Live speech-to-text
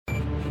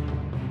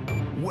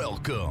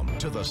Welcome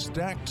to the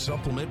Stacked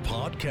Supplement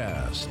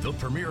Podcast, the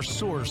premier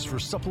source for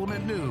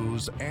supplement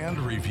news and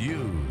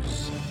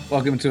reviews.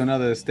 Welcome to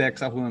another Stacked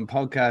Supplement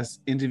Podcast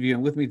interview.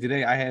 And with me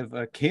today, I have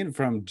Ken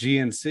from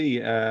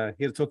GNC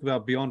here to talk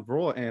about Beyond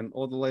Raw and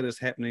all the latest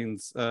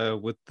happenings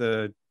with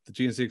the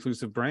GNC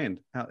exclusive brand.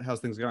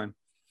 How's things going?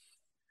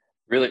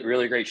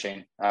 Really great,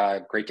 Shane.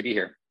 Great to be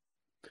here.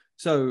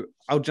 So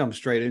I'll jump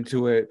straight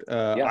into it.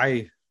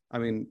 I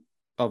mean,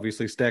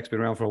 obviously Stack's been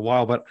around for a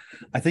while, but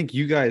I think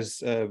you guys,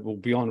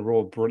 Beyond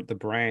Raw, the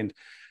brand,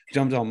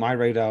 jumped on my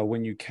radar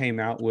when you came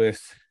out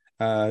with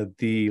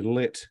the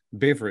lit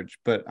beverage.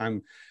 But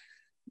I'm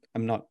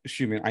not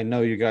assuming. I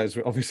know you guys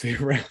were obviously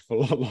around for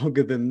a lot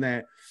longer than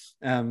that.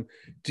 Do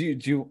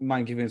you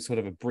mind giving sort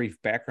of a brief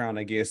background,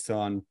 I guess,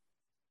 on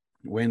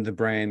when the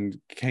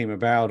brand came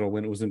about or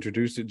when it was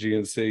introduced at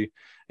GNC,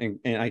 and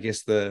I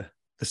guess the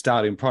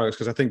starting products?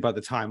 Because I think by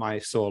the time I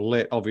saw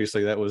lit,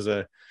 obviously that was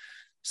a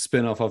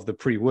spin-off of the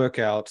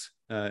pre-workout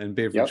in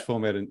beverage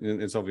format,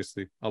 and it's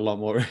obviously a lot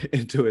more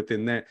into it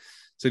than that.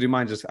 So do you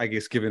mind just, I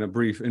guess, giving a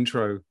brief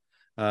intro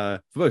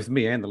for both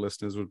me and the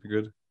listeners would be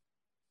good?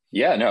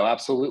 Yeah, no,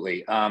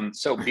 absolutely.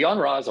 So Beyond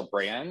Raw as a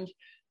brand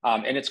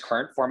in its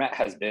current format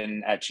has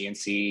been at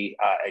GNC,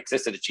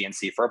 existed at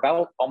GNC for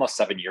about almost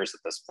 7 years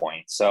at this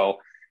point. So,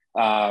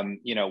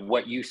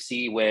 what you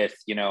see with,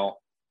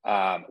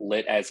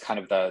 lit as kind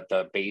of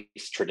the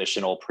base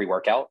traditional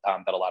pre-workout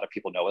that a lot of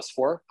people know us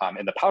for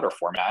in the powder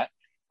format.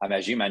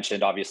 As you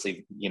mentioned,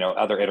 obviously,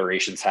 other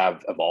iterations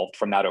have evolved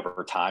from that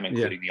over time,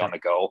 including the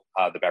on-the-go,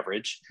 the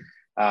beverage.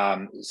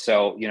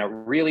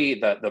 Really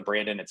the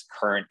brand in its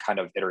current kind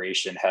of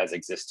iteration has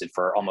existed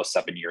for almost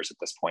 7 years at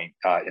this point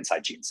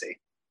inside GNC.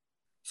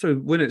 So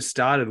when it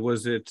started,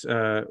 was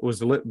the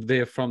lit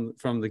there from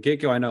the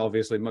get-go? I know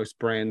obviously most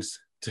brands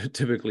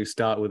typically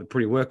start with a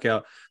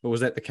pre-workout, but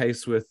was that the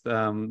case with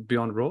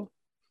Beyond Raw?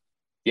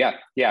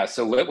 Yeah.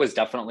 So lit was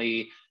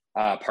definitely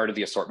part of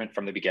the assortment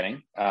from the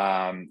beginning.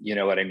 You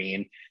know what I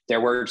mean?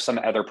 There were some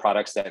other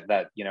products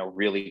that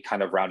really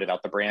kind of rounded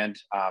out the brand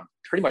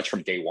pretty much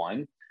from day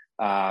one.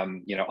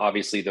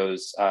 Obviously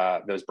those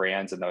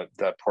brands and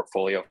the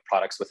portfolio of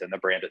products within the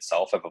brand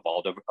itself have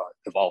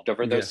evolved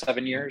over those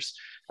 7 years.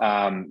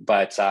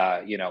 But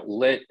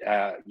lit,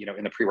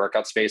 in the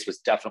pre-workout space was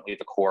definitely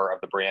the core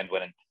of the brand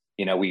when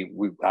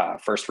we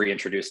first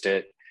reintroduced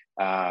it.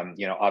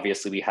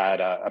 Obviously we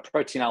had a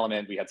protein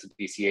element, we had some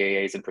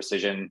BCAAs and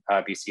precision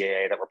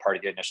BCAA that were part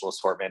of the initial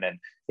assortment. And,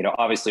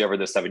 obviously over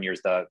the 7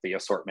 years, the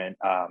assortment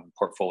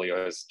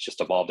portfolio has just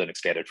evolved and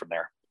expanded from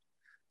there.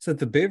 So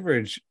the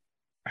beverage,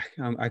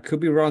 I could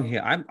be wrong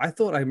here. I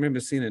thought I remember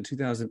seeing it in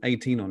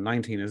 2018 or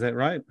 19. Is that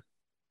right?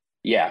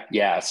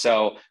 Yeah.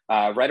 So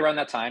right around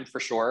that time, for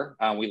sure,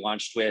 we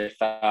launched with,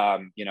 a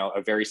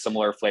very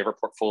similar flavor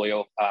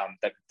portfolio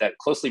that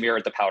closely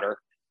mirrored the powder.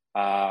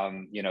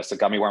 So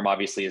gummy worm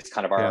obviously is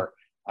kind of our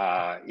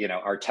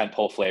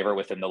tentpole flavor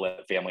within the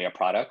lit family of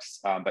products.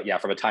 But yeah,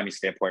 from a timing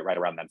standpoint, right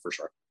around then for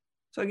sure.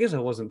 So I guess I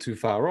wasn't too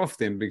far off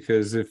then,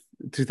 because if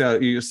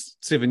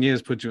 7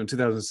 years put you in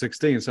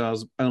 2016, so I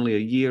was only a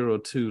year or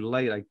two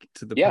late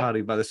to the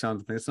party by the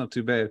sound of things. It's not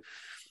too bad.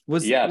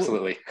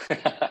 Absolutely.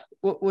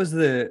 What was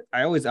I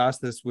always ask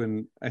this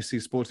when I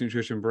see sports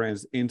nutrition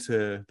brands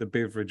enter the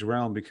beverage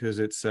realm, because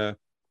it's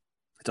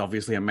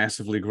obviously a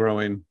massively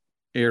growing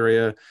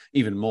area,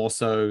 even more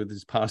so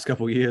these past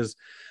couple of years.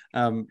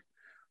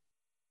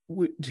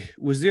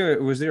 Was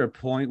there a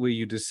point where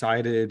you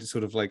decided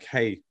sort of like,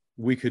 hey,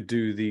 we could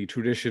do the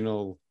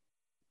traditional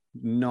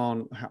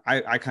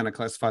I kind of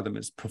classify them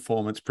as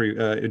performance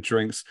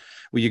drinks,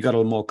 where you got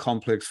a more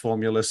complex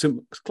formula,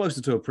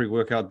 closer to a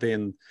pre-workout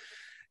than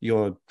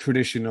your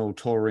traditional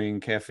taurine,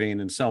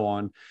 caffeine, and so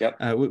on.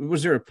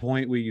 Was there a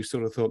point where you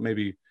sort of thought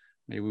maybe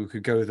we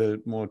could go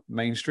the more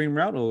mainstream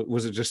route, or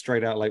was it just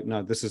straight out like,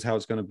 no, this is how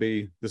it's going to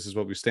be, this is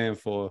what we stand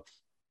for,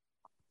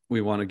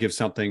 we want to give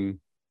something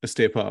a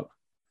step up?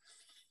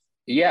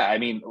 Yeah, I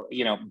mean,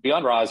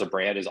 Beyond Raw as a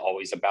brand is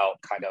always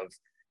about kind of,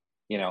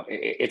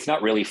 it's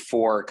not really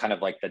for kind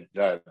of like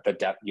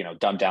the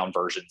dumbed down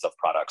versions of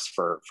products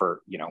for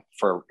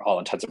all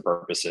intents and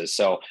purposes.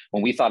 So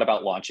when we thought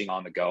about launching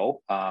on the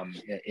go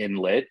in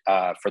lit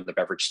for the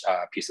beverage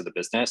piece of the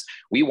business,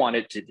 we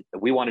wanted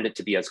it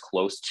to be as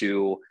close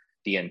to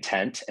the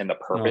intent and the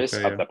purpose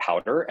of the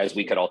powder as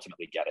we could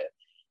ultimately get it.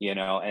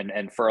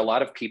 And for a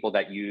lot of people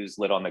that use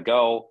lit on the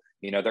go,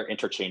 they're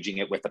interchanging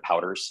it with the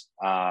powders,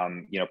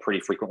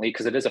 pretty frequently,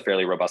 because it is a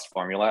fairly robust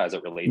formula as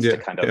it relates to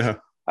kind of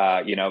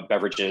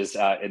beverages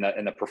in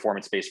the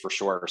performance space for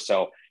sure.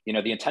 So,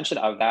 the intention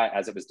of that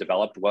as it was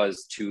developed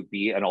was to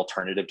be an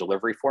alternative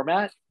delivery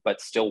format, but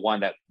still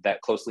one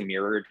that closely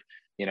mirrored,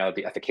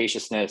 the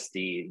efficaciousness,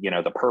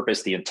 the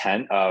purpose, the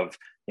intent of,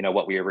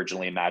 what we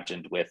originally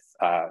imagined with,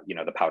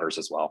 the powders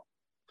as well.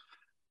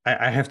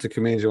 I have to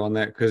commend you on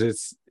that, because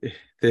it's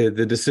the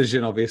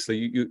decision. Obviously,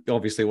 you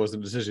obviously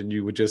wasn't a decision.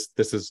 You were just,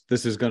 this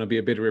is going to be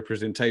a better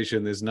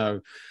representation. There's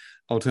no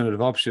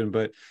alternative option,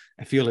 but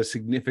I feel it's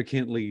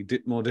significantly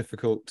more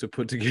difficult to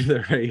put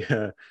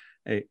together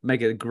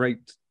make a great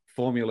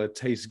formula,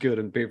 taste good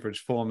in beverage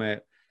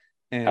format,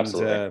 and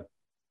Absolutely.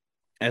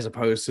 As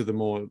opposed to the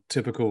more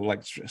typical,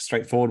 like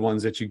straightforward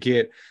ones that you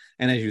get.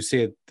 And as you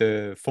said,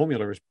 the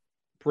formula is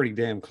pretty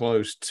damn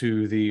close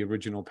to the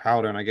original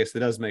powder, and I guess it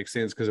does make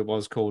sense because it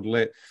was called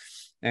Lit.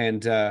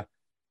 And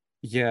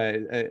yeah,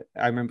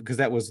 I remember because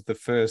that was the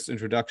first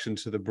introduction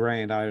to the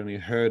brand. I only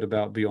heard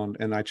about Beyond,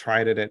 and I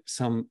tried it at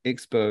some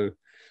expo,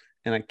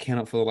 and I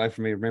cannot for the life of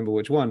me remember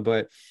which one,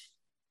 but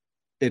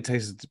it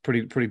tasted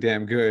pretty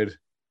damn good.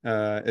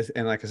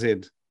 And like I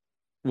said,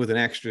 with an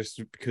extra,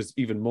 because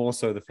even more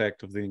so the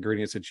fact of the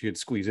ingredients that you had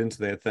squeezed into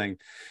that thing.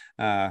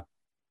 And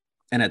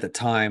at the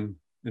time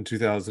in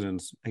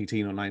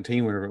 2018 or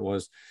 19, wherever it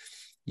was,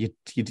 you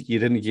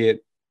didn't get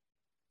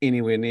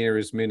anywhere near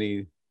as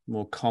many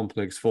more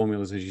complex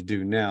formulas as you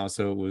do now.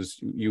 So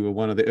you were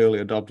one of the early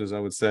adopters, I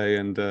would say,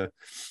 and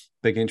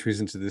big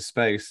entries into this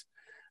space.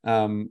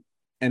 And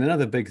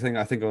another big thing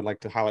I think I would like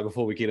to highlight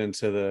before we get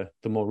into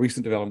the more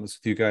recent developments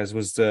with you guys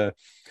was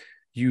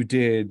you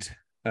did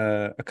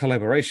a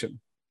collaboration.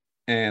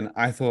 And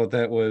I thought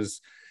that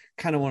was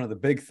kind of one of the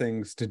big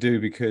things to do,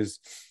 because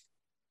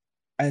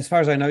as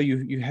far as I know,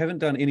 you haven't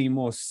done any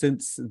more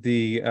since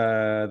the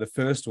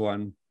first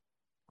one.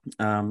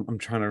 I'm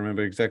trying to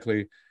remember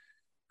exactly,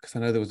 because I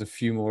know there was a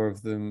few more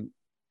of them.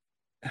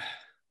 I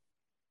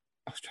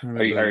was trying to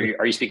remember.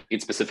 Are you speaking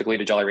specifically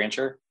to Jolly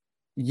Rancher?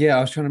 Yeah,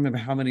 I was trying to remember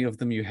how many of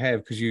them you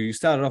have, because you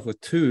started off with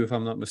 2, if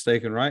I'm not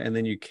mistaken, right? And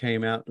then you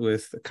came out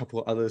with a couple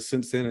of others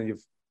since then, and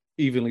you've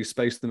evenly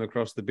spaced them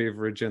across the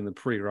beverage and the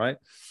pre, right?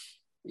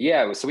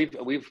 Yeah, so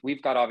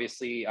we've got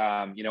obviously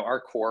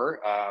our core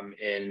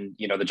in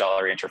the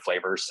Jolly Rancher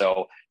flavors.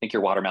 So I think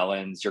your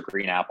watermelons, your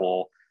green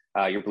apple,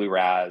 your blue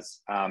raz.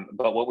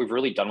 But what we've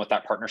really done with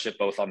that partnership,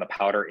 both on the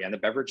powder and the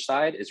beverage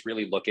side, is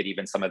really look at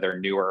even some of their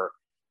newer,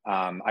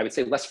 I would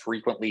say less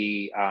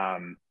frequently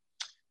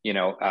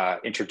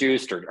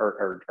introduced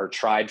or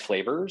tried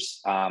flavors.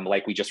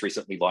 Like we just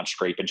recently launched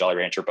Grape and Jolly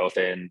Rancher, both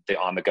in the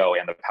on the go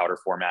and the powder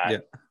format. Yeah.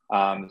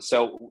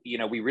 So,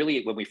 we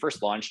really, when we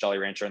first launched Jolly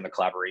Rancher in the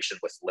collaboration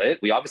with Lit,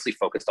 we obviously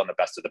focused on the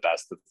best of the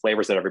best, the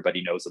flavors that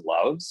everybody knows and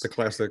loves. The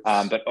classics.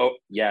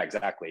 Yeah,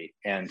 exactly.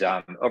 And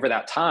over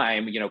that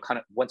time, kind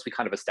of once we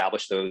kind of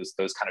established those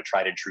kind of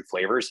tried and true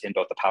flavors in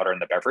both the powder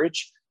and the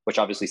beverage, which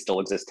obviously still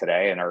exist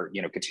today and are,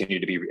 continue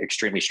to be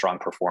extremely strong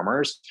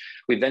performers.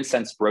 We've then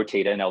since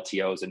rotated in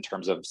LTOs in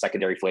terms of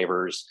secondary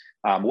flavors,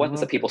 ones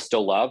that people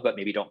still love, but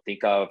maybe don't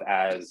think of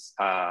as,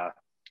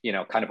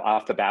 kind of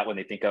off the bat when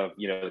they think of,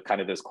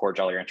 kind of those core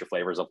Jolly Rancher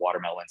flavors of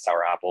watermelon,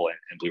 sour apple,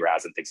 and blue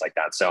raz and things like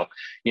that. So,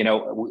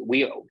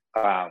 we,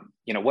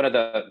 one of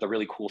the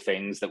really cool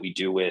things that we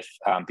do with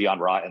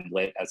Beyond Raw and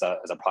Lit as a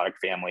product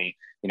family,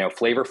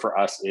 flavor for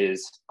us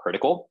is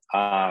critical,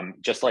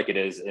 just like it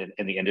is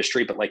in the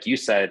industry. But like you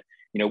said,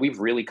 we've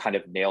really kind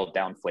of nailed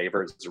down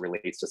flavors as it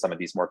relates to some of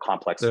these more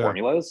complex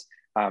formulas,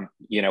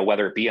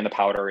 whether it be in the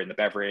powder, in the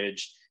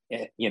beverage,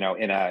 in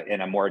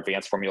a more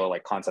advanced formula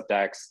like Concept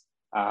X.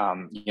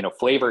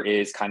 Flavor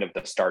is kind of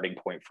the starting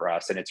point for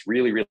us, and it's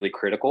really, really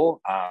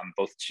critical,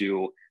 both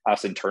to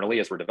us internally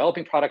as we're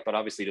developing product, but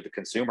obviously to the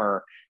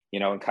consumer,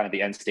 in kind of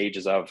the end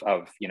stages of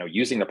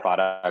using the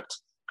product.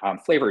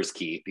 Flavor is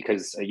key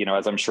because,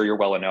 as I'm sure you're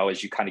well know,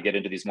 as you kind of get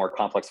into these more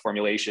complex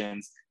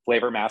formulations,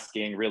 flavor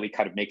masking, really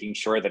kind of making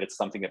sure that it's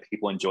something that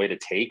people enjoy to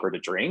take or to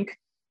drink,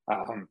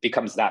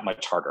 becomes that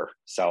much harder.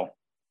 So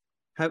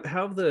how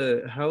have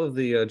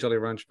the Jolly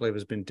Rancher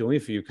flavors been doing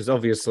for you? Because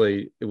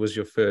obviously it was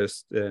your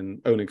first and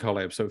only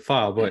collab so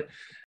far, but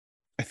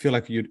I feel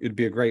like it'd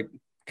be a great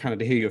kind of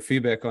to hear your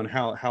feedback on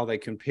how they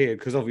compared.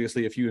 Because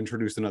obviously, if you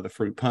introduced another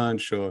fruit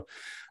punch or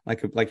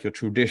like your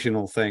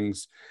traditional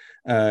things,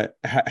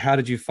 how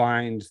did you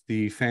find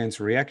the fans'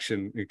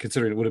 reaction,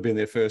 considering it would have been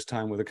their first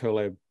time with a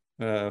collab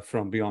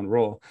from Beyond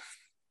Raw?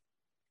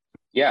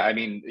 Yeah, I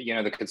mean,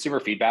 the consumer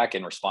feedback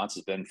and response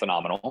has been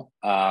phenomenal.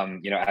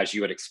 As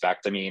you would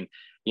expect. I mean,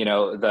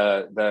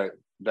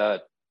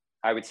 the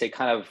I would say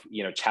kind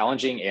of,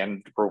 challenging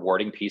and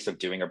rewarding piece of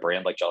doing a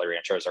brand like Jolly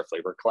Rancher as our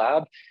flavor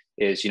collab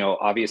is,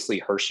 obviously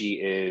Hershey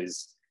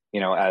is,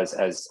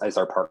 as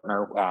our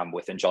partner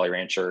within Jolly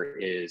Rancher,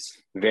 is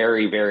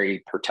very,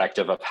 very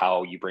protective of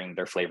how you bring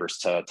their flavors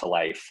to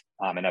life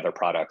and other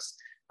products.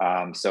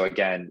 So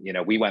again,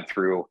 we went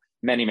through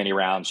many, many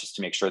rounds just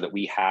to make sure that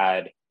we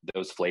had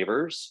those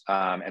flavors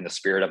and the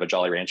spirit of a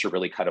Jolly Rancher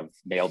really kind of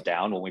nailed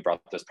down when we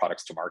brought those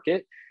products to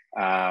market.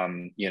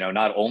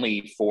 Not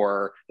only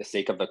for the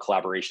sake of the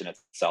collaboration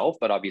itself,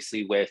 but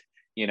obviously with,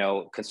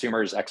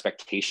 consumers'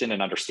 expectation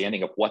and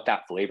understanding of what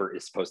that flavor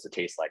is supposed to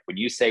taste like. When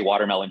you say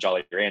watermelon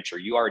Jolly Rancher,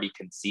 you already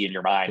can see in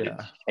your mind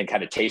and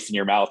kind of taste in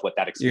your mouth what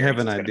that experience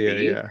is going to be. You have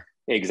an idea,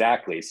 yeah.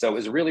 Exactly. So it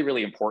was really,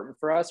 really important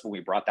for us when we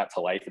brought that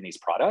to life in these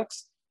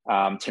products,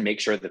 to make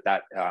sure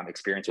that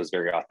experience was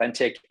very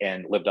authentic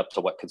and lived up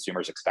to what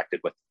consumers expected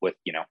with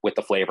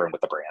the flavor and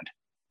with the brand.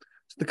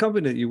 So the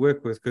company that you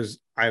work with, because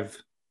I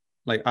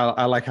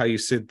like how you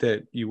said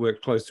that you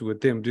work closely with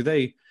them.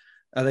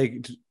 Are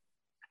they,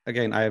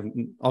 again, I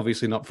am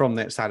obviously not from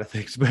that side of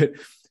things, but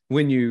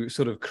when you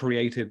sort of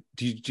created,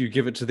 do you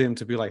give it to them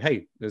to be like,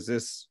 hey, is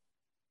this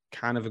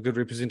kind of a good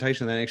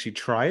representation and then actually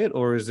try it,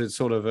 or is it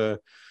sort of a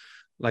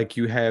like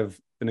you have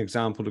an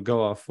example to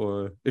go off,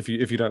 or if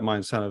you don't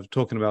mind kind of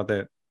talking about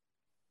that?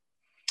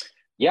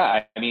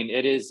 Yeah, I mean,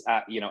 it is,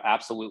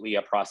 absolutely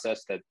a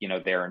process that,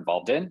 they're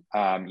involved in.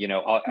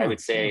 I would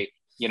say,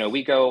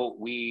 we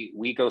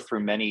go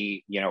through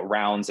many,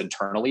 rounds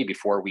internally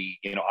before we,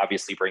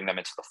 obviously bring them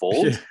into the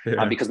fold,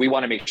 because we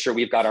want to make sure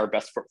we've got our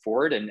best foot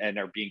forward and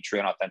are being true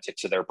and authentic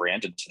to their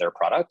brand and to their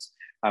product.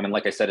 And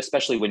like I said,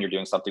 especially when you're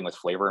doing something with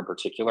flavor in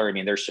particular, I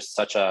mean, there's just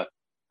such a,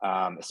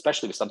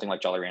 especially with something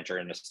like Jolly Rancher,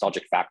 a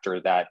nostalgic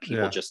factor that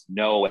people just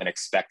know and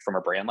expect from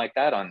a brand like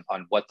that on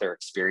what their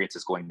experience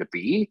is going to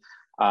be.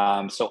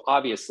 So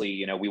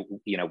obviously,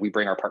 we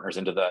bring our partners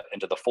into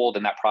the fold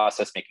in that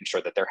process, making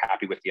sure that they're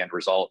happy with the end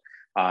result,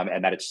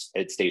 and that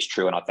it stays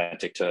true and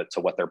authentic to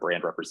what their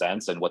brand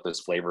represents and what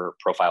those flavor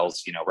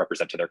profiles,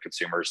 represent to their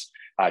consumers,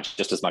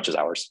 just as much as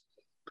ours.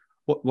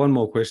 One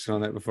more question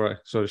on that before I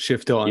sort of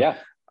shift on. Yeah,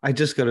 I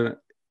just got to.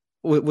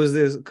 Was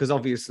there, because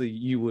obviously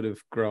you would have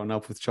grown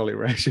up with Jolly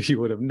Rancher,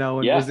 you would have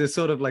known. Was there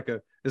sort of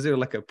is there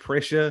like a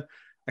pressure?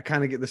 I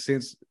kind of get the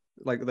sense,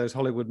 like those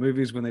Hollywood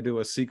movies when they do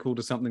a sequel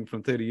to something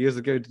from 30 years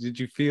ago, did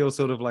you feel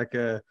sort of like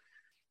a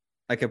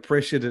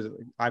pressure to,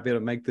 I better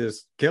make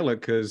this killer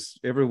because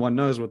everyone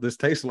knows what this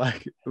tastes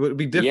like? It would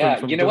be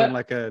different from doing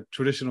like a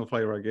traditional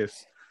flavor, I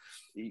guess.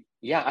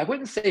 Yeah, I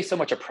wouldn't say so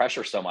much a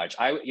pressure so much.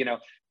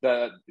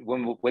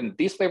 When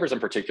these flavors in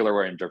particular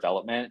were in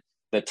development,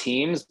 the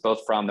teams,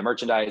 both from the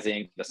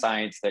merchandising, the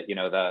science, that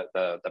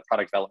the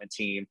product development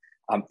team,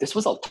 this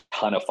was a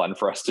ton of fun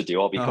for us to do.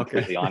 I'll be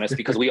completely honest,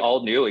 because we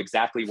all knew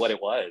exactly what it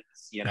was.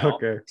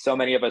 So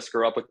many of us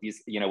grew up with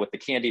these, with the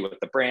candy, with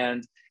the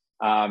brand,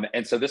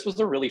 and so this was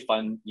a really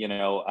fun,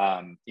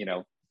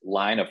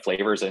 line of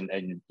flavors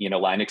and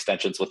line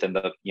extensions within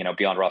the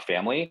Beyond Raw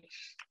family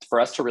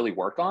for us to really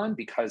work on,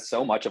 because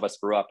so much of us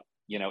grew up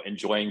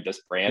enjoying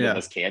this brand and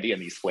this candy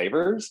and these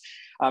flavors.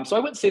 So I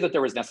wouldn't say that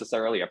there was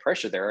necessarily a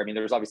pressure there. I mean,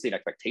 there was obviously an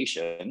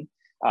expectation,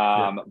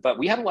 but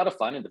we had a lot of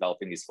fun in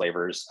developing these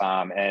flavors,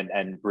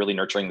 and really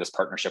nurturing this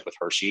partnership with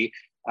Hershey,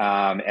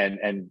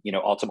 and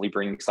ultimately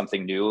bringing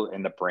something new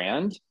in the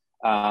brand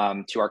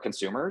to our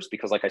consumers,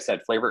 because like I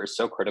said, flavor is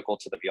so critical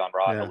to the Beyond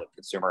Raw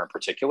consumer in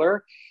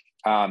particular.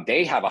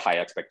 They have a high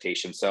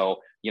expectation. So,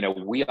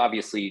 we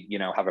obviously,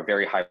 have a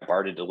very high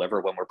bar to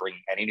deliver when we're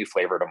bringing any new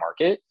flavor to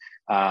market.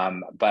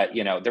 But,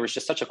 there was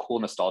just such a cool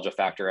nostalgia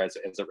factor as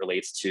it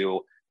relates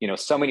to,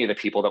 so many of the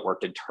people that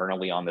worked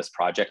internally on this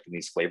project and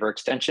these flavor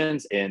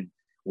extensions, and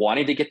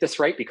wanting to get this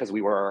right, because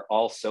we were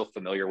all so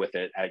familiar with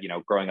it,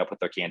 growing up with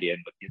their candy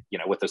and,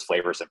 with those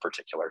flavors in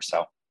particular.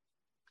 So.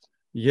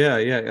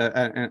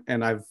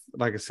 And I've,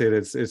 like I said,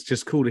 it's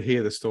just cool to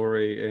hear the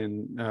story.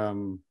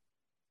 And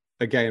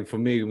again, for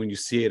me, when you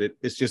see it,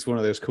 it's just one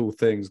of those cool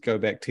things. Go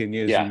back 10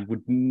 years, you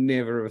would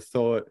never have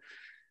thought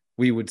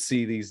we would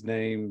see these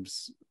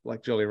names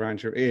like Jolly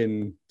Rancher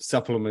in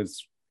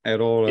supplements at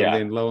all. And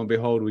then lo and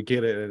behold, we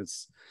get it. And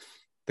it's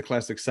the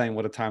classic saying,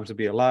 what a time to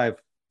be alive.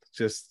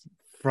 Just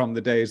from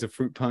the days of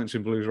Fruit Punch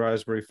and Blues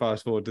Raspberry,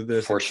 fast forward to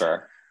this. For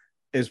sure.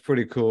 It's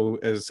pretty cool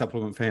as a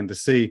supplement fan to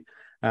see.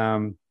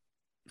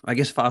 I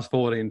guess fast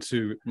forwarding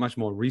to much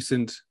more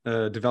recent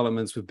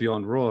developments with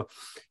Beyond Raw,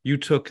 you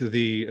took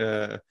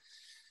the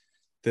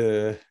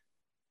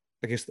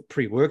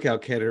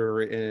pre-workout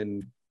category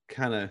and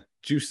kind of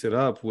juiced it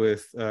up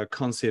with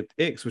Concept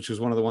X, which was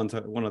one of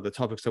the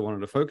topics I wanted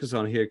to focus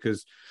on here,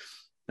 because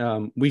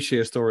we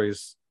share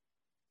stories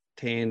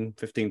 10,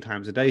 15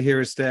 times a day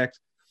here at Stacked,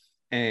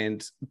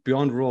 and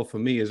Beyond Raw for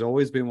me has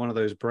always been one of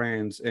those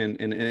brands, and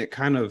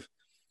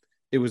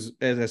it was,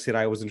 as I said,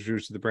 I was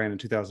introduced to the brand in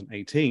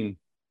 2018.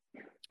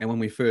 And when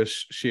we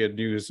first shared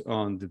news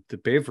on the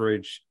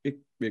beverage,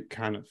 it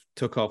kind of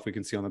took off. We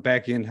can see on the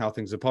back end how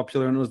things are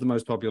popular, and it was the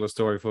most popular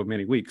story for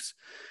many weeks.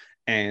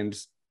 And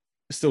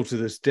still to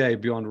this day,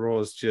 Beyond Raw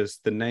is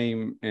just the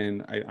name,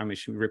 and I'm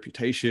assuming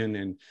reputation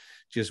and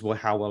just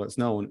how well it's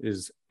known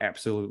is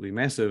absolutely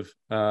massive.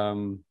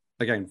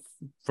 Again,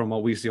 from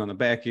what we see on the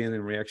back end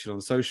and reaction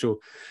on social.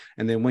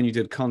 And then when you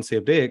did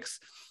Concept X,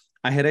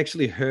 I had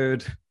actually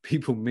heard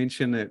people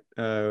mention it,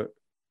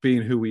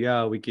 being who we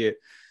are, we get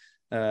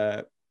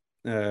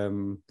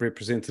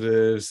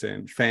representatives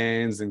and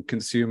fans and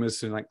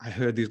consumers, and like I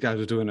heard these guys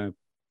were doing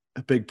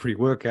a big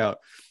pre-workout,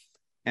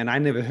 and I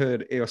never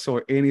heard or saw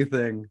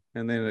anything,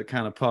 and then it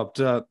kind of popped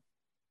up,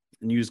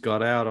 news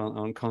got out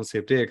on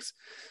Concept X,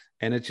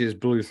 and it just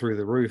blew through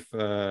the roof.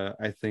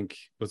 I think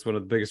it was one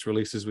of the biggest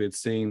releases we had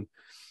seen,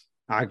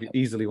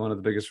 easily one of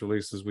the biggest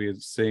releases we had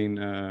seen,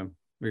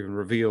 even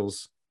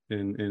reveals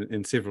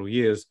in several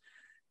years.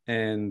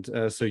 And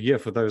so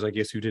for those, I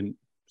guess, who didn't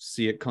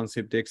see it,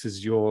 Concept X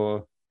is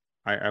your,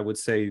 I would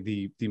say,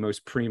 the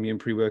most premium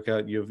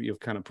pre-workout you've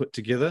kind of put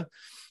together.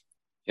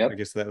 I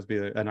guess that would be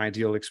an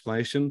ideal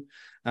explanation.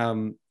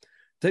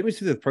 Take me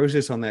through the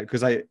process on that,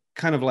 because I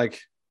kind of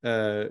like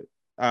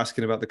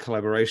asking about the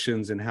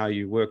collaborations and how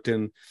you worked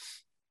in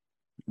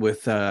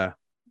with the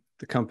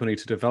company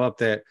to develop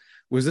that.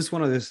 Was this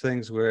one of those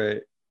things where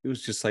it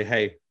was just like,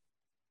 hey,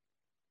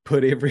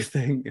 put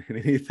everything and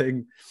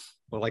anything,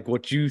 or like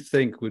what you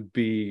think would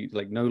be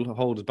like no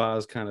holds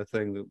bars kind of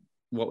thing, that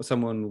what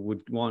someone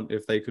would want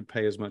if they could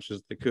pay as much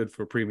as they could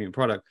for a premium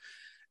product.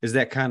 Is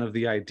that kind of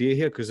the idea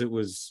here? Because it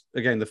was,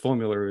 again, the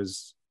formula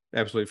is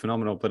absolutely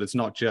phenomenal, but it's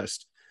not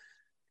just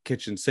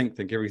kitchen sink. I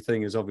think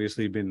everything has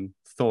obviously been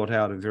thought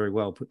out and very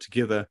well put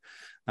together.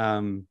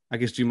 I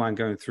guess, do you mind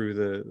going through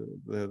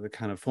the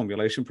kind of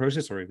formulation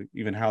process, or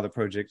even how the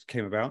project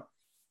came about?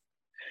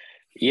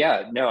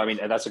 Yeah, no, I mean,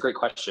 that's a great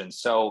question.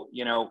 So,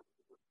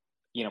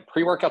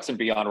 pre-workouts and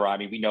Beyond Raw, I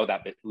mean, we know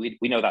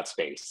that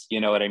space, you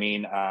know what I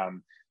mean?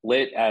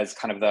 LIT, as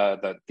kind of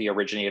the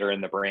originator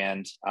in the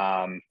brand,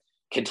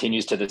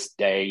 continues to this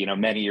day,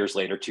 many years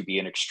later, to be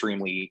an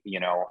extremely,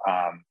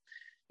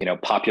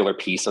 popular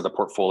piece of the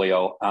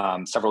portfolio.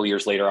 Several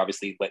years later,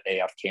 obviously LIT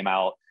AF came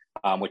out,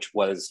 which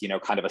was,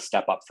 kind of a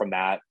step up from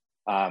that,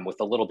 with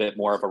a little bit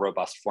more of a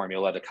robust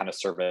formula to kind of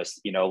service,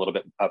 a little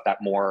bit of that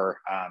more,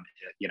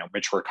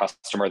 mature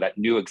customer that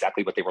knew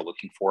exactly what they were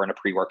looking for in a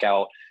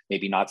pre-workout,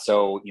 maybe not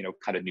so,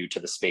 kind of new to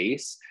the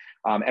space.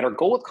 And our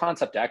goal with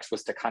Concept X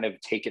was to kind of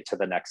take it to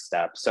the next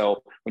step.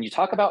 So when you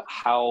talk about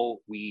how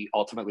we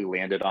ultimately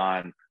landed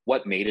on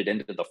what made it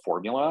into the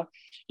formula,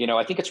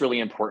 I think it's really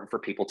important for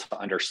people to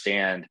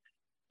understand,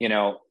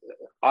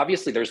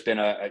 obviously there's been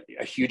a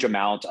huge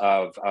amount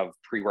of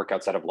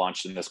pre-workouts that have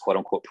launched in this quote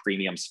unquote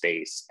premium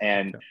space.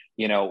 And,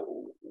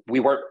 we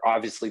weren't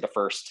obviously the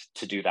first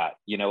to do that,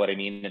 you know what I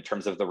mean, in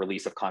terms of the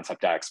release of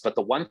Concept X. But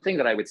the one thing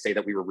that I would say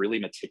that we were really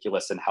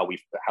meticulous in how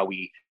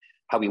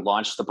we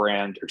launched the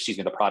brand, or excuse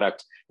me, the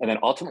product, and then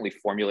ultimately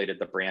formulated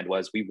the brand,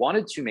 was we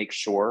wanted to make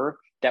sure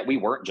that we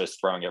weren't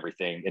just throwing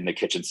everything in the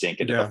kitchen sink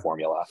into the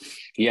formula,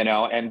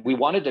 and we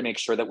wanted to make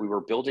sure that we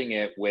were building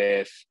it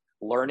with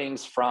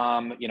learnings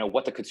from,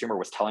 what the consumer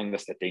was telling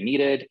us that they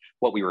needed,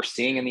 what we were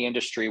seeing in the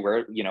industry,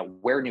 where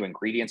new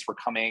ingredients were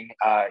coming,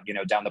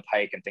 down the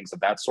pike and things of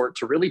that sort,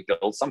 to really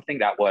build something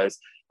that was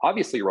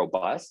obviously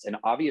robust and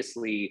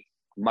obviously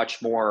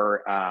much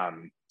more, a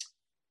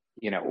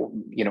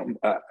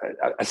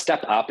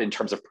step up in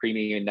terms of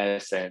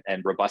premiumness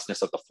and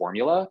robustness of the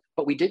formula.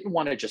 But we didn't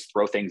want to just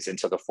throw things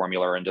into the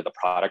formula or into the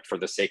product for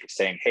the sake of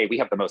saying, hey, we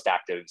have the most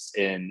actives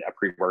in a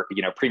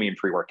premium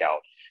pre-workout.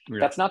 Yeah.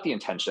 That's not the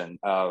intention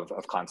of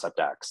Concept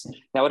X.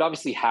 Now, it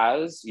obviously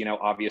has,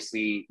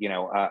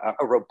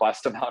 a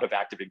robust amount of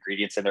active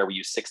ingredients in there. We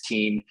use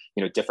 16,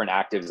 different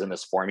actives in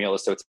this formula.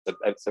 So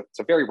it's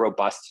a very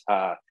robust,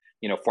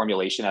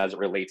 formulation as it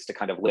relates to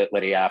kind of LIT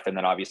AF, and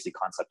then obviously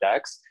Concept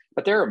X.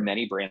 But there are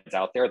many brands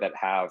out there that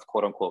have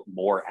quote unquote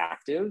more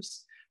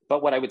actives.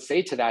 But what I would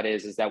say to that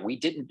is that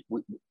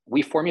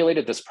we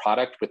formulated this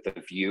product with the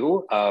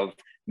view of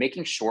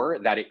making sure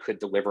that it could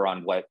deliver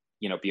on what,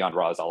 Beyond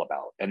Raw is all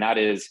about. And that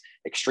is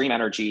extreme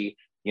energy,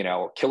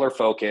 killer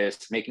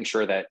focus, making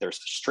sure that there's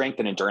strength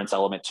and endurance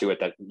element to it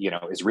that,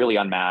 is really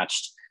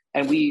unmatched.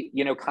 And we,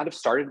 kind of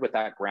started with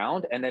that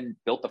ground and then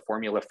built the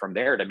formula from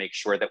there to make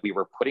sure that we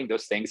were putting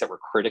those things that were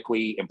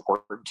critically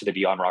important to the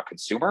Beyond Raw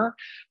consumer,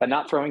 but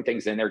not throwing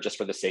things in there just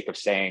for the sake of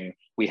saying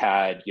we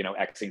had,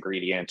 X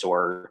ingredient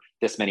or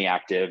this many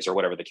actives or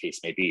whatever the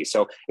case may be.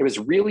 So it was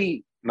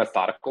really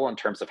methodical in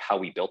terms of how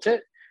we built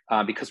it,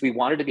 because we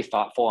wanted to be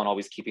thoughtful and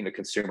always keeping the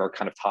consumer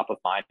kind of top of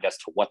mind as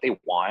to what they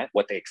want,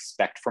 what they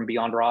expect from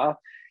Beyond Raw,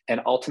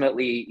 and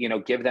ultimately,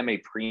 give them a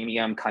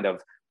premium kind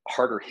of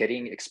harder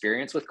hitting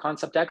experience with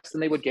Concept X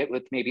than they would get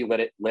with maybe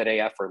LIT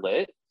AF or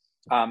LIT,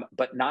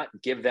 but not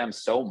give them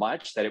so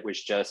much that it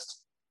was just,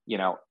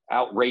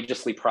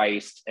 outrageously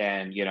priced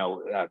and,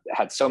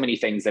 had so many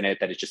things in it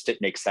that it just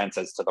didn't make sense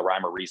as to the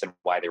rhyme or reason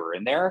why they were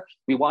in there.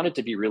 We wanted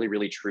to be really,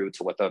 really true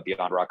to what the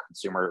Beyond Raw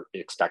consumer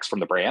expects from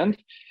the brand,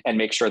 and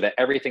make sure that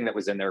everything that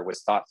was in there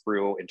was thought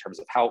through in terms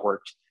of how it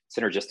worked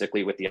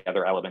synergistically with the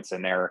other elements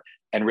in there,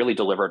 and really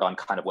delivered on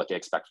kind of what they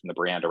expect from the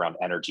brand around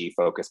energy,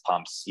 focus,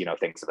 pumps,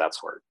 things of that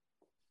sort.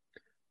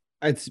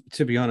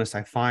 To be honest,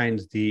 I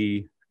find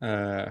the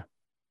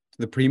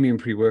premium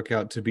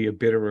pre-workout to be a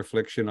better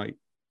reflection.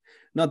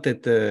 Not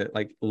that the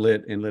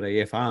LIT and LIT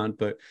AF aren't,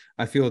 but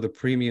I feel the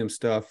premium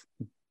stuff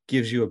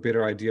gives you a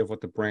better idea of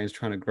what the brand's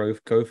trying to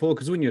go for.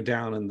 Because when you're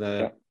down in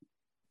the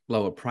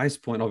lower price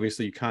point,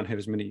 obviously you can't have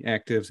as many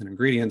actives and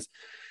ingredients.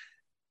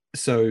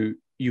 So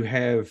you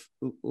have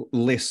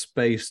less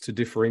space to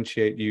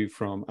differentiate you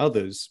from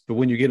others. But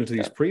when you get into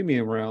these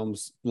premium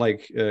realms,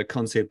 like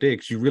Concept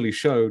X, you really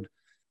showed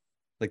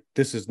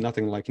this is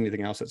nothing like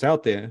anything else that's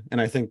out there. And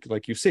I think,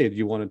 like you said,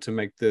 you wanted to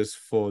make this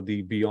for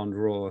the Beyond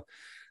Raw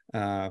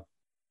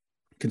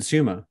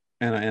consumer.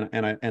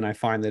 And I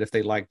find that if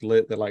they like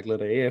LIT, they like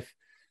LIT AF,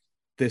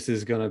 this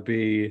is going to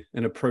be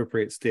an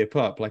appropriate step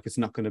up. It's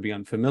not going to be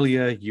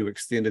unfamiliar. You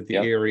extended the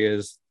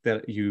areas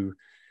that you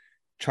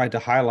tried to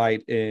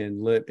highlight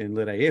in LIT and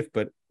LIT AF,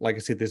 but like I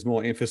said, there's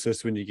more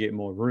emphasis when you get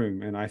more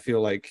room. And I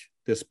feel like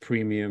this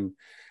premium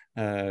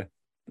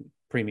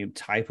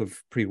type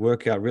of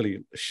pre-workout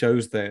really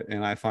shows that.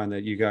 And I find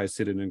that you guys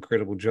did an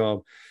incredible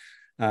job.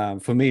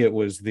 For me, it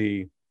was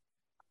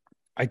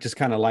I just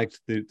kind of liked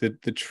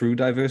the true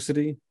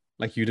diversity.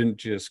 You didn't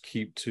just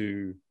keep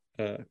to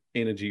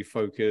energy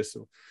focus,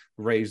 or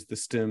raised the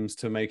stims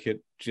to make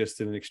it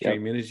just an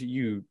extreme energy.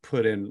 You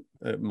put in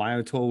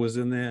Myotaur was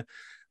in there,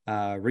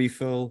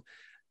 refill.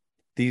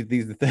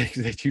 These are things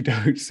that you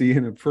don't see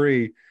in a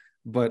pre,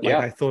 but like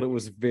I thought it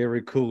was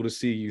very cool to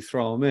see you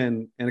throw them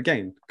in. And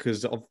again,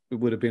 because it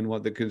would have been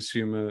what the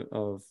consumer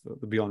of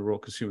the Beyond Raw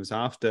consumers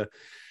after.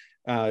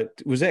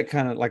 Was that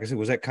kind of, like I said,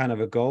 was that kind of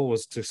a goal,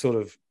 was to sort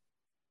of,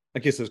 I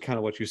guess it's kind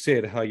of what you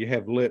said, how you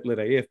have lit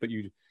AF, but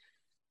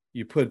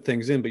you put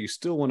things in, but you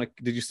still want to,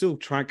 did you still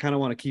kind of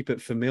want to keep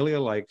it familiar?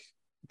 Like,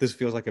 this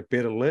feels like a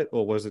better lit,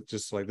 or was it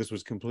just like this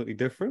was completely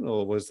different,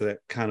 or was that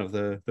kind of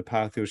the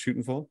path you were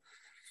shooting for?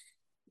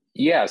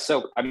 Yeah.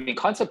 So, I mean,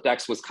 Concept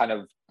X was kind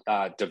of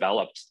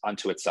developed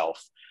unto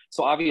itself.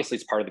 So obviously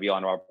it's part of the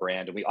Beyond Raw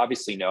brand. And we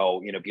obviously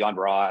know, Beyond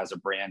Raw as a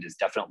brand is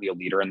definitely a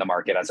leader in the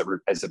market as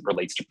it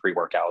relates to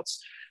pre-workouts.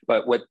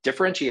 But what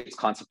differentiates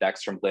Concept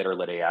X from Lit or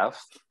Lit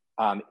AF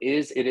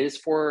is it is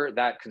for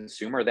that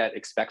consumer that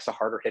expects a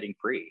harder hitting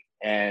pre.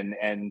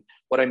 And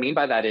what I mean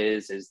by that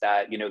is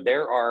that,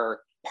 there are,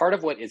 part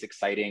of what is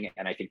exciting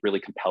and I think really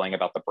compelling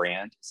about the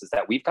brand is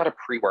that we've got a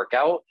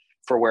pre-workout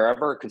for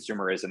wherever a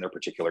consumer is in their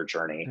particular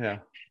journey. Yeah.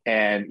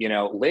 And,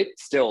 Lit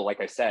still, like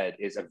I said,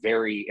 is a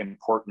very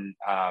important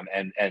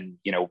and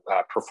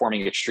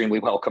performing extremely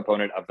well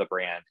component of the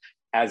brand,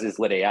 as is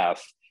Lit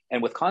AF.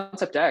 And with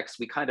Concept X,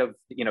 we kind of,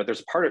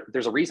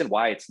 there's a reason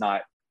why it's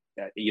not,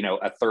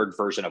 a third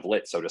version of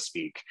Lit, so to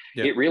speak.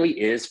 Yeah. It really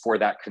is for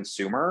that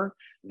consumer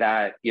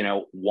that,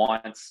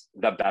 wants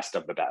the best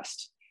of the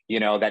best,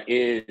 that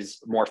is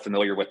more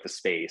familiar with the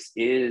space,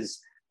 is,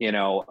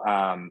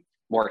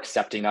 more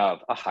accepting of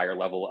a higher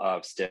level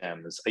of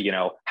stims,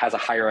 has a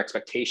higher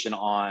expectation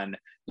on,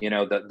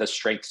 the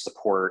strength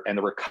support and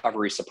the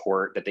recovery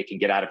support that they can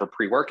get out of a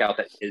pre-workout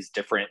that is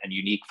different and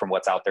unique from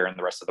what's out there in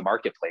the rest of the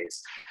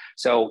marketplace.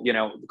 So,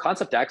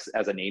 Concept X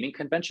as a naming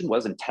convention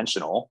was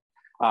intentional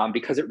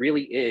because it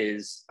really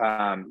is,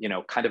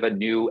 kind of a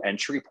new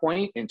entry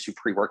point into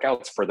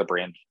pre-workouts for the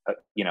brand,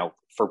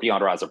 for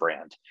Beyond Raw as a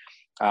brand.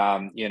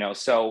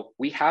 So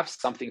we have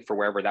something for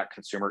wherever that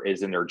consumer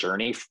is in their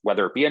journey,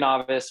 whether it be a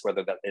novice,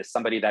 whether that is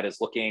somebody that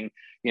is looking,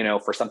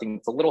 for something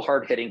that's a little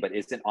hard hitting, but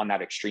isn't on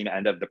that extreme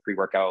end of the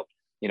pre-workout,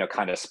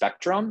 kind of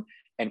spectrum.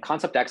 And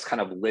Concept X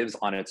kind of lives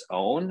on its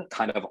own,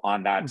 kind of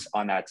on that,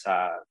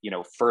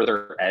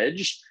 further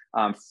edge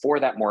for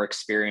that more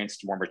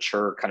experienced, more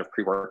mature kind of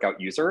pre-workout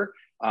user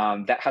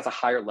that has a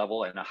higher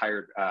level and a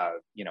higher,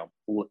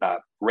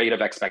 rate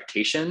of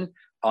expectation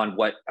on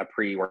what a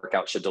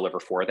pre-workout should deliver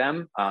for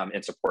them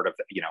in support of,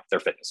 their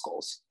fitness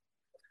goals.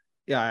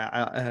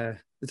 Yeah,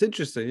 it's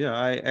interesting. Yeah,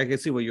 I can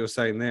see what you're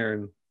saying there.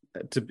 And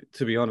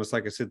to be honest,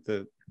 like I said,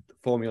 the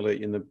formula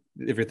in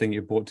everything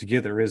you brought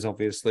together is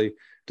obviously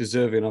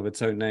deserving of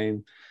its own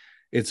name,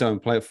 its own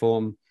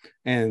platform.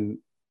 And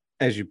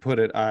as you put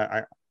it,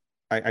 I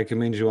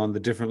commend you on the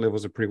different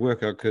levels of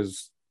pre-workout,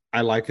 because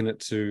I liken it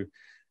to,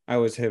 I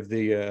always have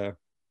the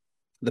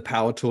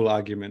power tool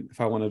argument. If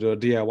I want to do a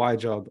DIY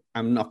job,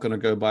 I'm not going to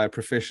go buy a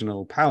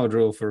professional power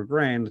drill for a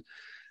grand.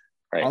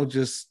 Right. I'll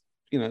just,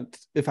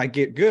 if I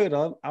get good,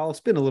 I'll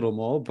spend a little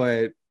more.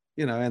 But,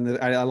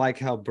 I like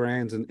how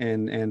brands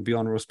and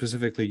Beyond Raw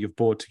specifically, you've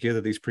brought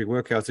together these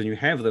pre-workouts and you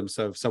have them.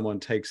 So if someone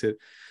takes it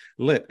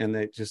lit and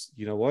they just,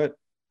 what,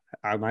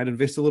 I might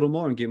invest a little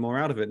more and get more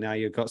out of it. Now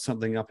you've got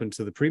something up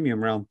into the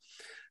premium realm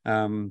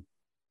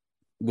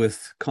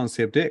with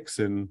Concept X.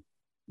 And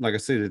like I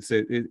said,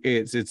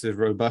 it's as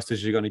robust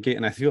as you're going to get.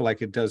 And I feel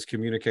like it does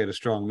communicate a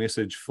strong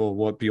message for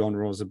what Beyond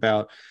Raw is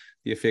about,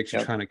 the effects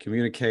you're trying to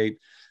communicate,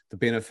 the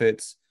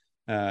benefits.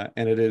 And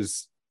it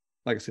is,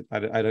 like I said,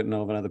 I don't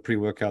know of another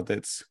pre-workout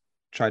that's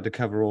tried to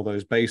cover all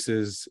those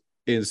bases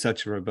in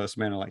such a robust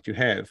manner like you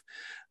have.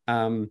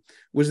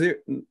 Was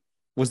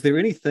there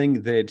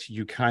anything that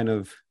you kind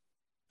of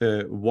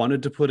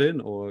wanted to put in,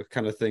 or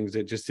kind of things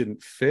that just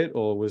didn't fit?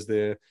 Or was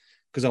there,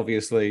 because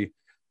obviously,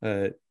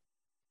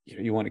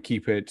 you want to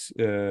keep it,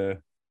 you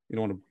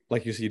don't want to,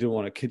 like you said, you didn't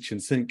want a kitchen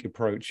sink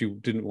approach. You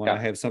didn't want to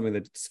have something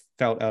that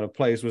felt out of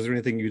place. Was there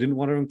anything you didn't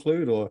want to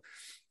include? Or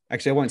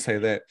actually, I won't say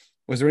that.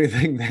 Was there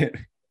anything that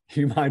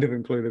you might have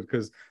included?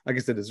 Because like I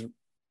said, it's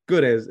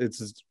good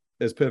it's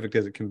as perfect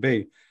as it can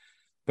be.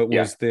 But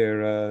was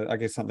there, I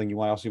guess, something you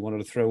wanted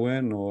to throw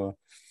in, or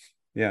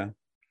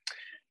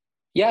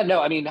Yeah,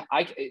 no, I mean,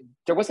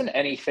 there wasn't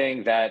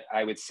anything that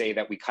I would say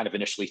that we kind of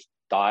initially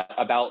thought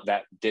about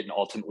that didn't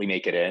ultimately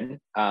make it in.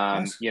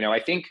 Yes. I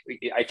think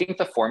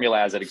the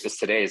formula as it exists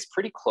today is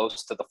pretty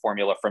close to the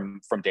formula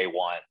from day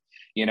one.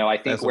 I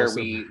think that's where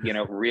awesome. We,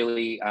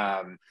 really,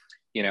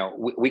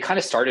 we kind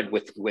of started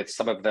with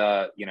some of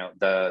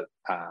the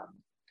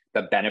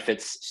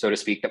benefits, so to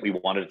speak, that we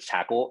wanted to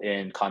tackle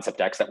in Concept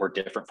X that were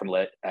different from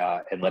Lit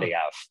and Lit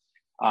AF.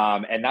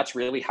 And that's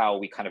really how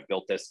we kind of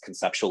built this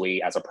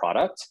conceptually as a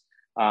product.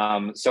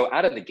 So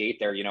out of the gate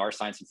there, our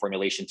science and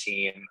formulation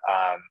team,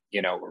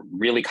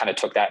 really kind of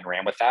took that and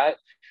ran with that.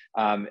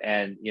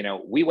 And,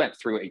 we went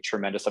through a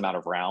tremendous amount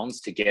of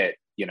rounds to get,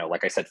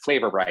 like I said,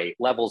 flavor right,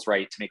 levels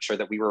right, to make sure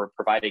that we were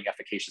providing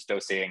efficacious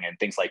dosing and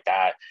things like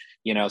that.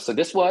 So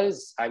this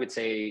was, I would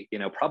say,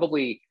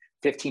 probably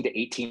 15 to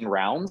 18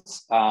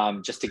 rounds,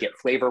 just to get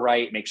flavor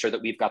right, make sure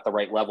that we've got the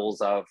right levels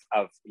of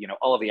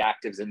all of the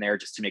actives in there,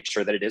 just to make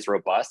sure that it is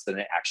robust and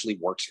it actually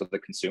works for the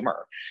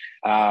consumer.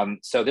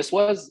 So this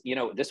was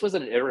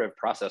an iterative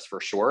process for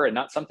sure, and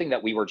not something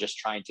that we were just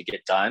trying to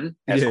get done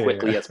as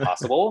quickly as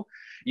possible.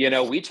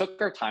 We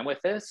took our time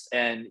with this,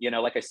 and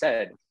like I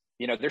said,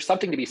 there's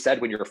something to be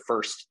said when you're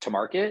first to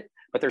market,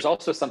 but there's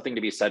also something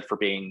to be said for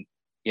being,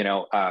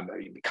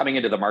 coming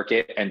into the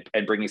market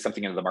and bringing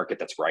something into the market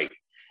that's right,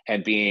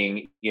 and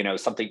being,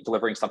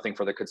 delivering something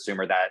for the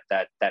consumer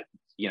that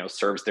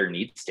serves their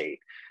need state,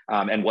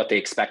 and what they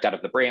expect out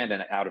of the brand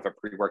and out of a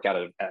pre-workout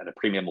at a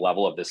premium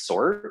level of this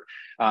sort.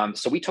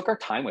 So we took our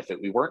time with it.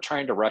 We weren't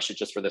trying to rush it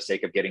just for the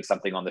sake of getting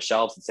something on the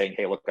shelves and saying,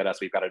 hey, look at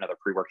us, we've got another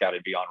pre-workout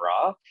in Beyond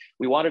Raw.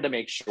 We wanted to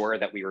make sure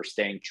that we were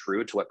staying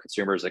true to what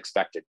consumers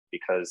expected,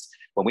 because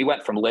when we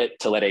went from lit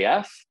to lit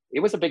AF, it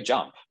was a big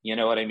jump, you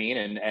know what I mean?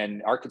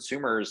 And our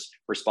consumers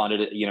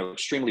responded,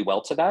 extremely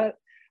well to that.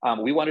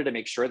 We wanted to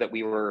make sure that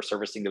we were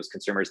servicing those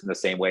consumers in the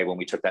same way when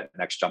we took that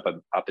next jump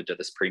up into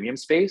this premium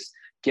space,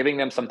 giving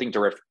them something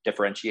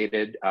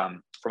differentiated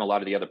from a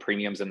lot of the other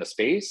premiums in the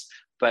space,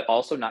 but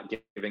also not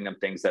giving them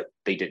things that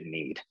they didn't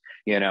need.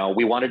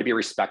 We wanted to be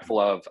respectful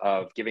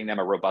of giving them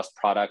a robust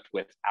product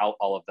without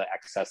all of the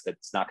excess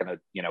that's not going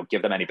to,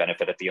 give them any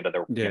benefit at the end of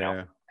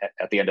the,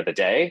 at the end of the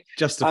day.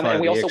 Justify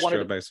the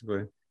extra,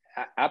 basically.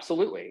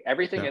 Absolutely.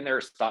 Everything in there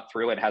is thought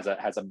through and has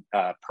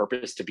a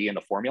purpose to be in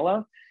the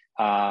formula.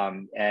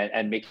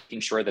 And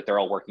making sure that they're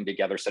all working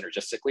together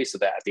synergistically, so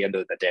that at the end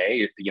of the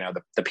day,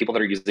 the people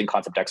that are using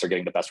Concept X are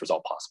getting the best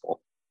result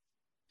possible.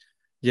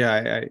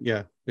 Yeah.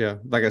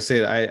 Like I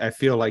said, I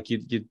feel like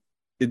you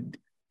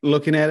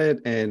looking at it,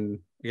 and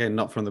again,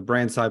 not from the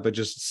brand side, but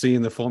just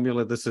seeing the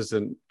formula. This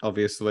isn't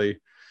obviously,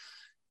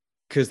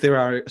 because there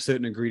are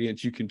certain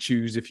ingredients you can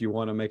choose if you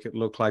want to make it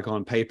look like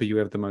on paper you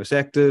have the most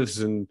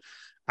actives, and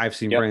I've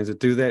seen brands that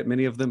do that,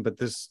 many of them, but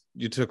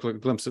you took a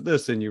glimpse at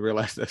this and you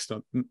realize that's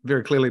not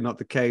very clearly not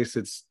the case.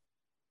 It's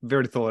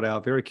very thought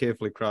out, very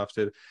carefully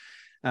crafted.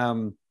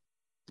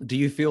 Do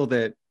you feel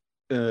that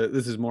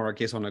this is more, I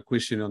guess, on a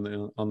question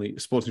on the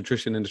sports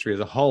nutrition industry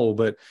as a whole,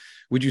 but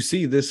would you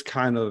see this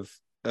kind of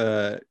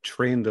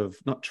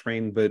not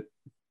trend, but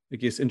I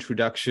guess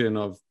introduction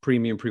of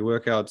premium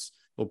pre-workouts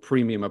or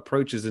premium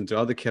approaches into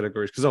other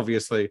categories? Because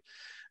obviously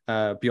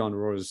Beyond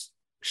Raw is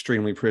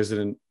extremely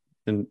present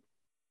in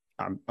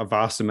a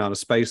vast amount of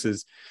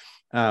spaces,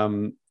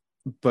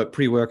 but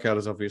pre-workout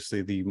is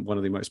obviously one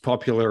of the most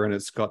popular, and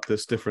it's got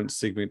this different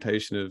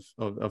segmentation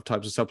of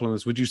types of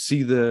supplements. Would you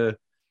see that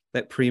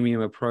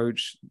premium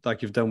approach,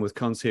 like you've done with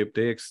Concept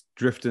X,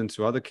 drift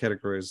into other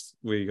categories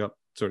where you got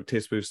sort of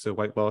test booster,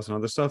 weight loss, and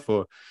other stuff?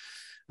 Or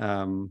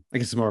I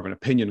guess it's more of an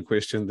opinion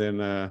question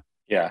than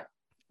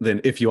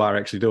if you are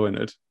actually doing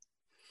it.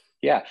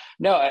 Yeah,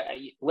 no,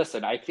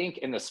 listen, I think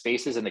in the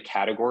spaces and the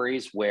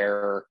categories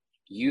where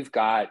you've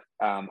got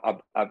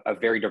a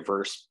very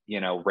diverse,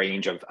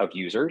 range of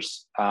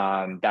users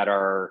that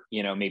are,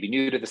 maybe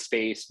new to the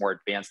space, more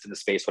advanced in the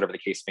space, whatever the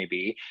case may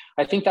be.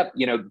 I think that,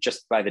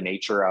 just by the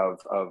nature of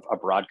a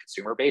broad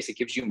consumer base, it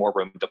gives you more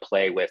room to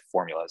play with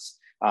formulas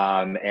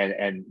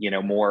and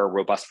more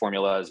robust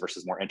formulas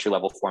versus more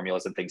entry-level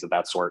formulas and things of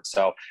that sort.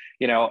 So,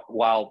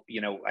 while,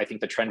 I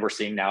think the trend we're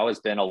seeing now has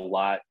been a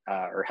lot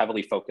or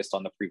heavily focused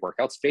on the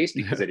pre-workout space,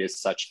 because it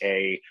is such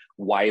a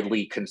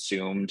widely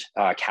consumed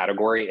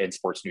category in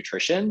sports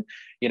nutrition.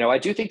 I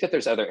do think that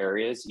there's other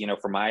areas,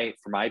 from my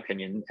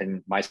opinion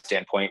and my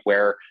standpoint,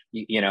 where,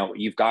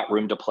 you've got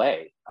room to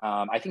play.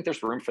 I think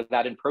there's room for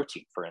that in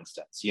protein, for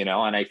instance, and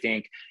I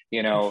think,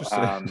 even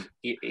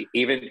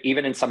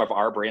in some of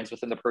our brands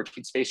within the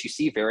protein space, you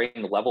see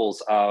varying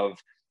levels of,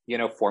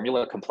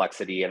 formula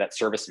complexity that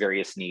service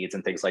various needs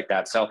and things like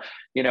that. So,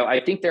 I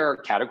think there are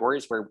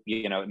categories where,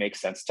 it makes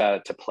sense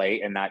to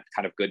play in that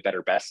kind of good,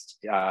 better, best,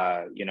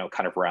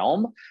 kind of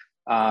realm.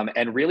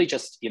 And really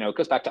just, it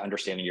goes back to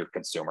understanding your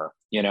consumer.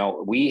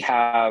 We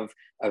have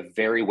a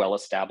very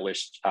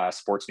well-established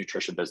sports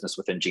nutrition business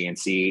within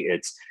GNC.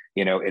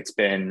 It's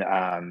been,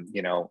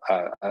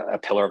 a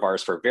pillar of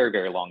ours for a very,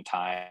 very long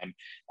time.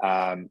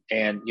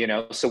 And,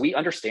 so we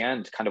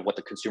understand kind of what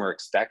the consumer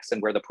expects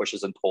and where the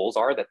pushes and pulls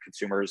are that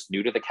consumers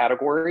new to the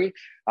category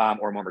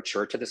or more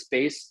mature to the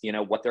space,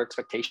 what their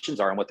expectations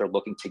are and what they're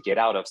looking to get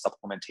out of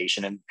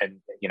supplementation and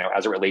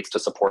as it relates to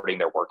supporting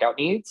their workout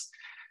needs.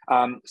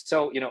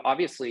 So,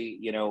 obviously,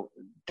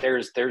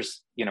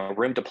 there's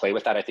room to play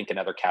with that, I think, in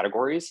other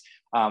categories.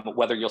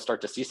 Whether you'll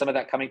start to see some of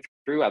that coming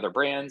through other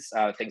brands,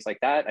 things like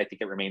that, I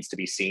think it remains to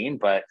be seen.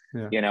 But,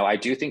 I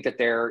do think that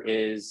there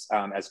is,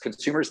 as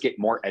consumers get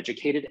more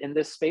educated in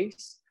this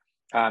space,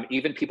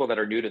 even people that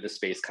are new to the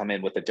space come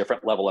in with a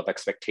different level of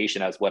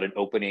expectation as what an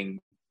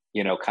opening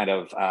kind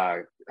of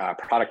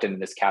product in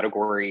this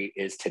category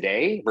is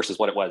today versus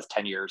what it was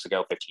 10 years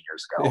ago, 15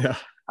 years ago.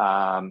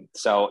 Yeah.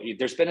 So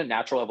there's been a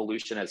natural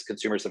evolution as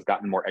consumers have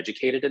gotten more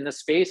educated in this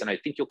space. And I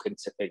think you'll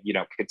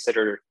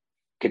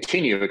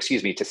continue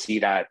to see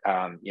that,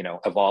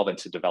 evolve and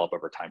to develop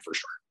over time for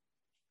sure.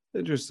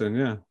 Interesting.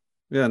 Yeah.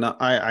 Yeah. No,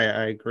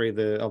 I agree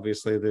that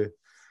obviously the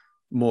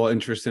more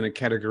interest in a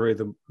category,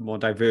 the more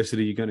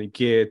diversity you're going to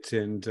get.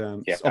 And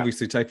it's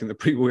obviously taken the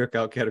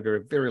pre-workout category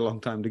a very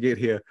long time to get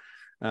here.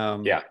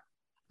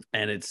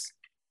 And it's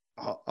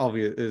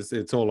obvious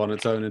it's all on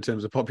its own in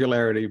terms of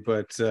popularity,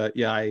 but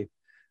I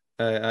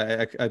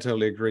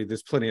totally agree.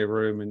 There's plenty of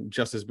room and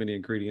just as many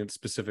ingredients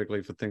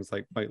specifically for things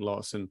like weight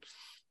loss and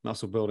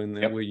muscle building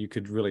there where you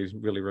could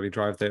really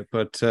drive that.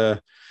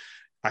 But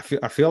I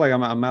feel like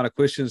I'm out of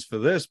questions for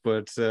this,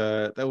 but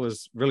that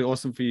was really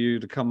awesome for you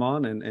to come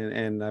on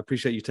and I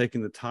appreciate you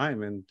taking the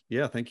time. And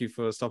thank you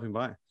for stopping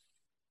by.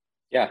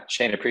 Yeah,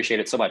 Shane, appreciate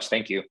it so much.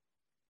 Thank you.